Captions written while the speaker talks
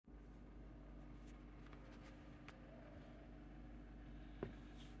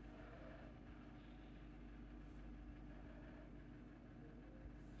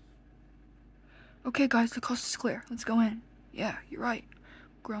Okay, guys, the coast is clear. Let's go in. Yeah, you're right.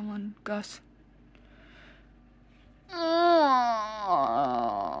 Gremlin Gus. Oh.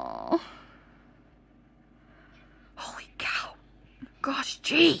 Holy cow. Gosh,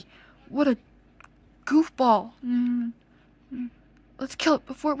 gee. What a goofball. Let's kill it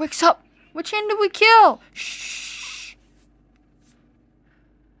before it wakes up. Which end did we kill? Shh.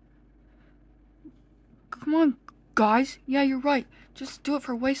 Come on, guys. Yeah, you're right. Just do it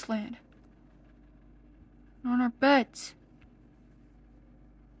for Wasteland. On our beds.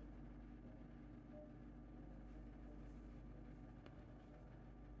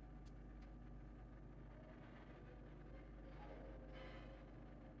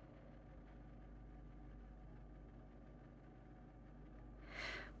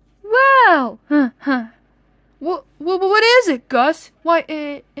 Well, what is it, Gus? Why,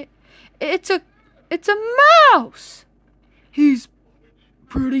 it's a mouse. He's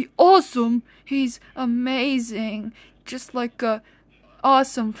pretty awesome. He's amazing. Just like a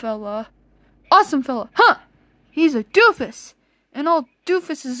awesome fella. Awesome fella, huh? He's a doofus. And all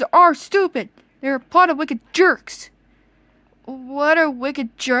doofuses are stupid. They're a pot of wicked jerks. What are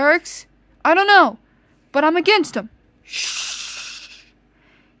wicked jerks? I don't know. But I'm against them. Shh.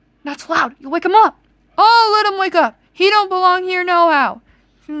 That's loud. You'll wake him up. Oh, let him wake up. He don't belong here no how.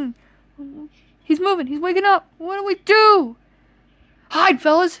 He's moving. He's waking up. What do we do? Hide,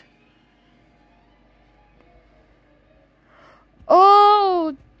 fellas.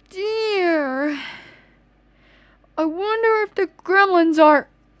 Oh, dear. I wonder if the gremlins are...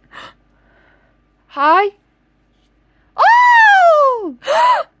 Hi? Oh!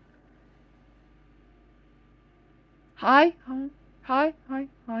 Hi? Hi? Hi? Hi?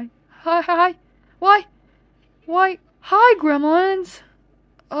 Hi? Hi? Why? Hi, gremlins.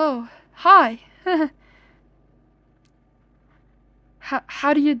 Oh, hi.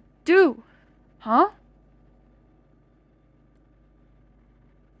 How do you do? Huh?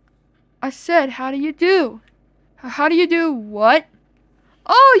 I said, how do you do? How do you do what?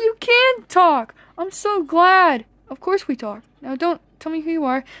 Oh, you can talk! I'm so glad. Of course we talk. Now don't tell me who you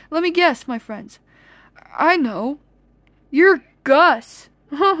are. Let me guess, my friends. I know. You're Gus.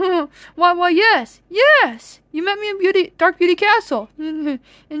 Why, yes. You met me in Dark Beauty Castle. And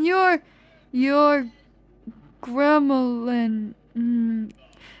you're Gremlin.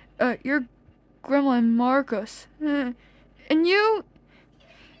 You're Gremlin Marcus. And you're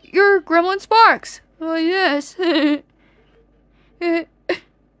Gremlin Sparks. Oh, yes.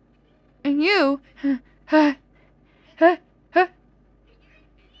 And you,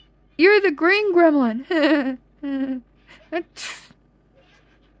 you're the green gremlin.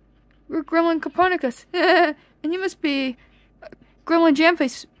 We're Gremlin Copernicus. And you must be Gremlin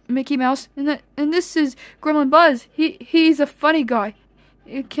Jamface, Mickey Mouse. And this is Gremlin Buzz. He's a funny guy.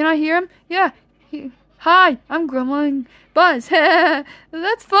 Can I hear him? Yeah. Hi, I'm Gremlin Buzz.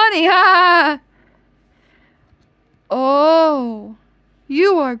 That's funny. Oh,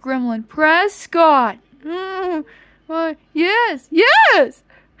 you are Gremlin Prescott. Yes.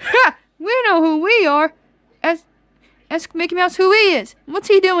 We know who we are. Ask Mickey Mouse who he is. What's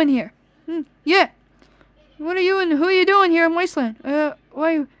he doing here? Yeah. What are you and who are you doing here in Wasteland? Who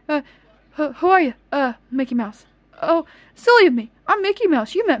are you? Mickey Mouse. Oh, silly of me. I'm Mickey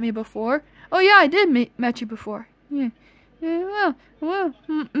Mouse. You met me before. Oh yeah, I did met you before. Yeah. Well,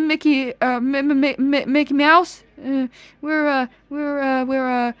 Mickey Mouse. We're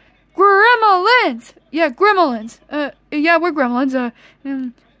gremlins. Yeah, gremlins. Yeah, we're gremlins.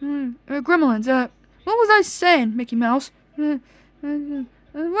 Gremlins. What was I saying, Mickey Mouse?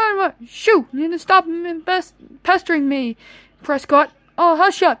 What? Shoo! You need to stop pestering me, Prescott. Oh,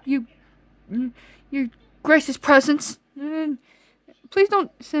 hush up, you gracious presence. Please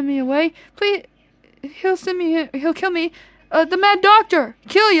don't send me away. Please, he'll kill me. The Mad Doctor.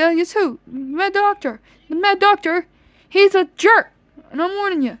 Kill ya? Yes, who? Mad Doctor. The Mad Doctor. He's a jerk. And I'm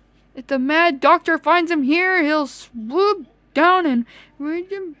warning you. If the Mad Doctor finds him here, he'll swoop down and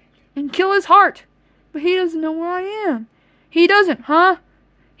kill his heart. But he doesn't know where I am. He doesn't, huh?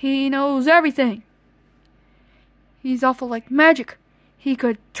 He knows everything. He's awful like magic. He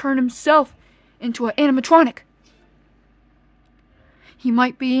could turn himself into an animatronic. He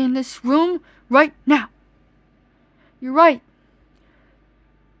might be in this room right now. You're right.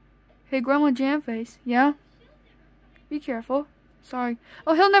 Hey, Gremlin Jamface, yeah? Be careful. Sorry.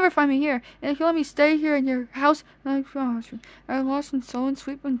 Oh, he'll never find me here. And if you let me stay here in your house, I'm lost and sew and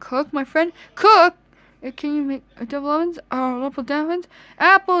sweep and cook, my friend. Cook? Can you make double ovens? Apple dumplings?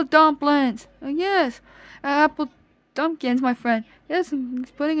 Apple dumplings! Yes. Apple dumpkins, my friend. Yes, I'm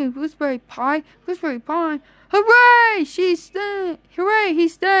putting a gooseberry pie. Gooseberry pie. Hooray! Hooray! He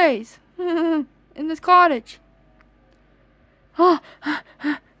stays. in this cottage. Oh,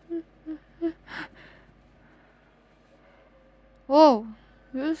 whoa,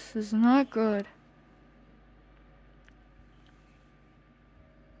 this is not good.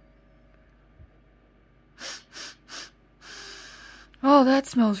 Oh, that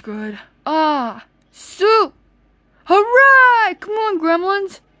smells good. Ah, soup! Hooray! Come on,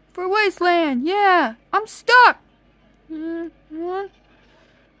 gremlins! For Wasteland, yeah! I'm stuck! Hooray!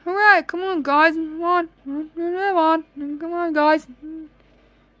 Come on, guys! Come on! Come on, guys!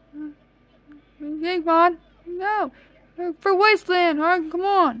 Come on! No! For Wasteland! Alright, come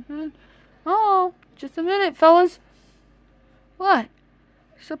on! Oh, just a minute, fellas. What?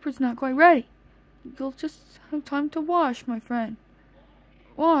 Supper's not quite ready. You'll just have time to wash, my friend.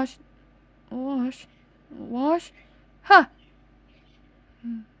 Wash? Huh!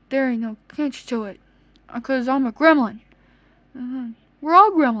 There ain't no catch to it. 'Cause I'm a gremlin. We're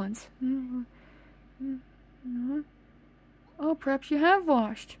all gremlins. Oh, perhaps you have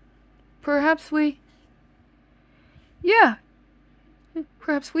washed. Perhaps we... Yeah.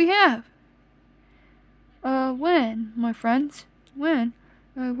 Perhaps we have. When, my friends? When?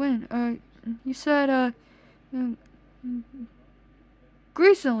 You said,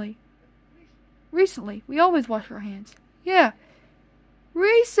 recently. Recently. We always wash our hands. Yeah.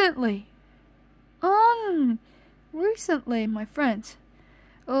 Recently. Recently, my friends.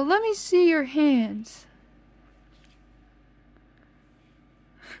 Let me see your hands.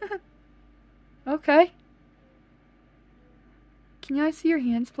 Okay. Can I see your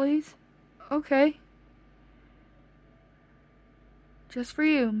hands, please? Okay. Just for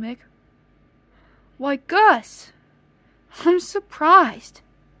you, Mick. Why, Gus! I'm surprised.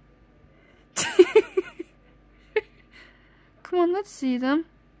 Come on, let's see them.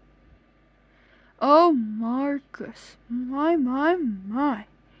 Oh, Marcus. My.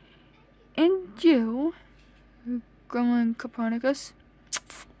 And you, Gremlin Copernicus.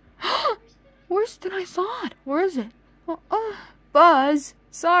 Where's did I saw it? Where is it? Oh, Buzz.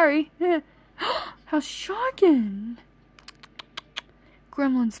 Sorry. How shocking.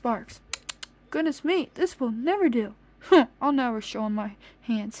 Gremlin Sparks. Goodness me, this will never do. I'll never show him my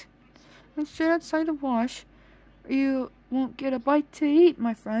hands. I'm straight outside to wash, or you won't get a bite to eat,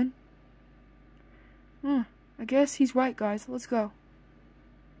 my friend. I guess he's right, guys. Let's go.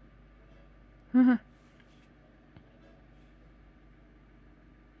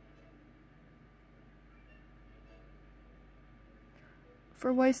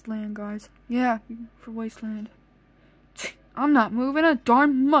 For Wasteland, guys. Yeah, for Wasteland. I'm not moving a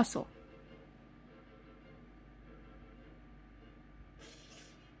darn muscle.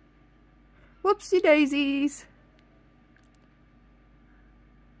 Whoopsie daisies.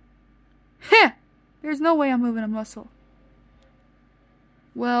 Heh! There's no way I'm moving a muscle.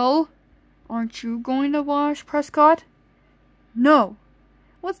 Well, aren't you going to wash, Prescott? No.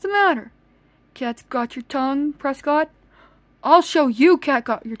 What's the matter? Cat's got your tongue, Prescott? I'll show you cat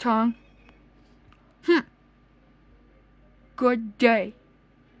got your tongue. Good day.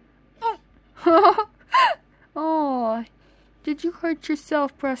 Oh, did you hurt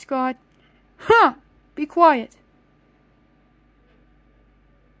yourself, Prescott? Be quiet.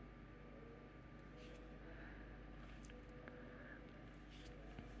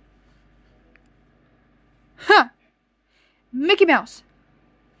 Mickey Mouse.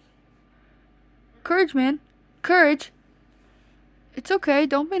 Courage, man. Courage. It's okay,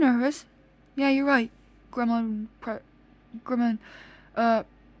 don't be nervous. Yeah, you're right. Gremlin,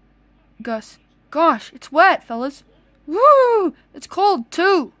 Gus. Gosh, it's wet, fellas. Woo! It's cold,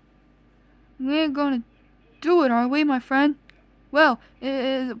 too. We ain't gonna do it, are we, my friend? Well,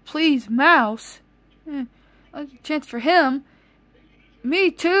 please, Mouse. A chance for him.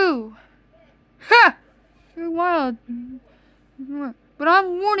 Me, too. Ha! You're wild. But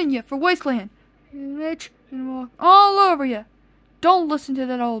I'm warning you for Wasteland. Mitch, and walk all over you. Don't listen to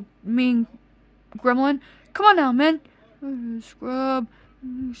that old mean gremlin. Come on now, man. Scrub,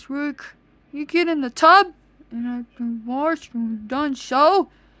 Shriek. You get in the tub, and I can wash when we're done show.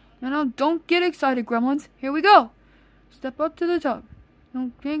 And now don't get excited, gremlins. Here we go. Step up to the tub.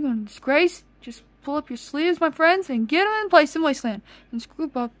 Don't get in disgrace. Just pull up your sleeves, my friends, and get them in place in Wasteland. And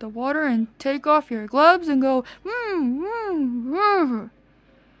scoop up the water and take off your gloves and go,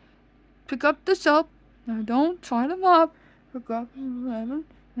 Pick up the soap. Now don't try to mop. Pick up the lemon.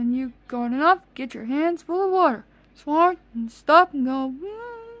 And you got enough, get your hands full of water. Swart and stop and go,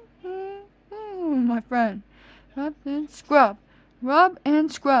 my friend. Rub and scrub. Rub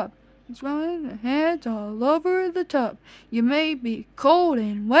and scrub. It's rubbing the hands all over the tub. You may be cold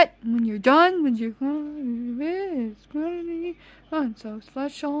and wet when you're done, but you're going to be fun. So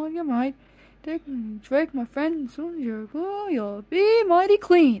splash all your might take me, Drake, my friend, as soon as you'll be mighty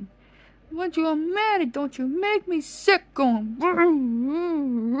clean. Once you're mad, don't you make me sick going.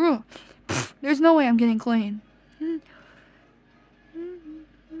 There's no way I'm getting clean.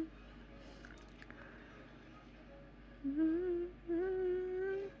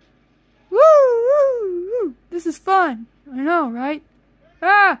 Woo! This is fun. I know, right?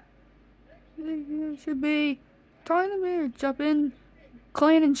 It should be time to me or jump in,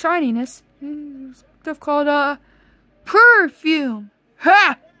 clean and shininess. Stuff called perfume.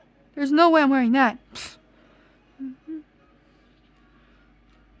 Ha! There's no way I'm wearing that.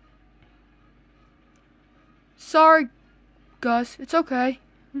 Sorry, Gus. It's okay.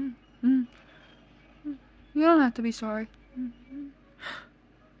 You don't have to be sorry.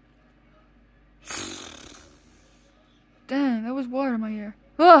 Dang, that was water in my ear.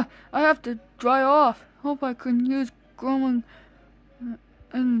 I have to dry off. Hope I can use growing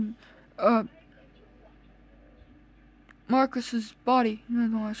and Marcus's body.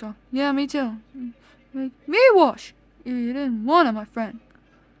 Yeah, me too. Me wash. You didn't want it, my friend.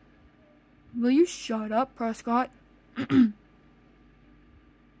 Will you shut up, Prescott? I'll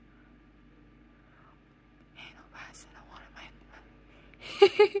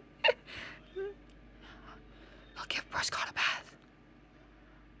give Prescott a bath.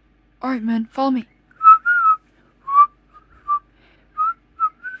 Alright, men, follow me.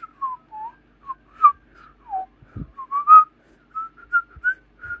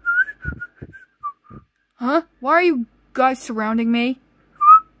 Huh? Why are you guys surrounding me?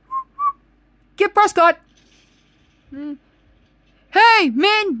 Get Prescott! Hey,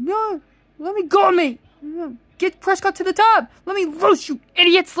 men! No, let me go of me! Get Prescott to the top! Let me loose, you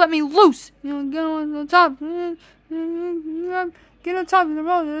idiots! Let me loose! Get on the top. Get on top of the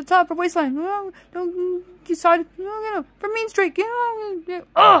road, at the top of waistline. Don't decide. From Main Street.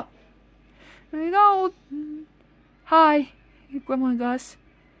 Hi, Gremlin Gus.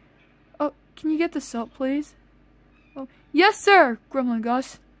 Oh, can you get the soap, please? Oh, yes, sir, Gremlin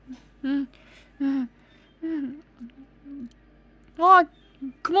Gus. Come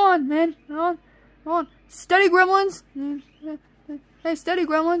on, man. Come on. Steady, Gremlins. Hey, steady,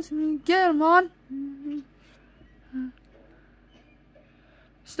 Gremlins. Get him on.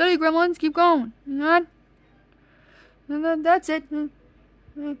 Steady, Gremlins. Keep going. That's it.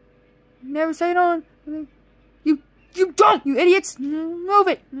 Never say no. You don't, you idiots. Move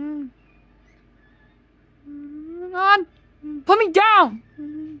it. On. Put me down.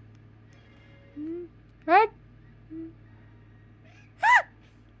 Right?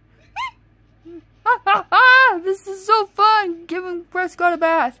 This is so fun, giving Prescott a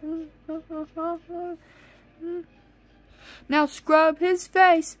bath. Now scrub his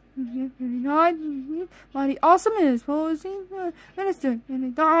face. Mighty awesome is posing minister.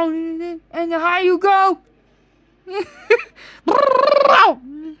 And how you go?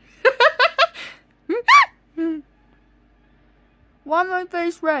 Why my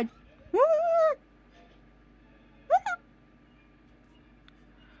face red?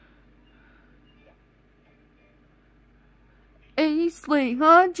 Asley,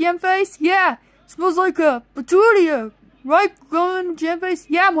 huh? Jam face? Yeah. Smells like a petunia. Right, growing jam face?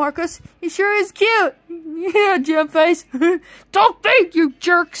 Yeah, Marcus. He sure is cute. Yeah, jam face. Don't think, you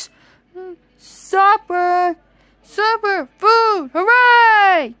jerks. Supper. Supper. Food.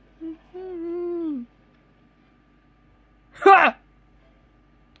 Hooray! Ha!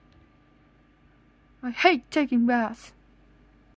 I hate taking baths.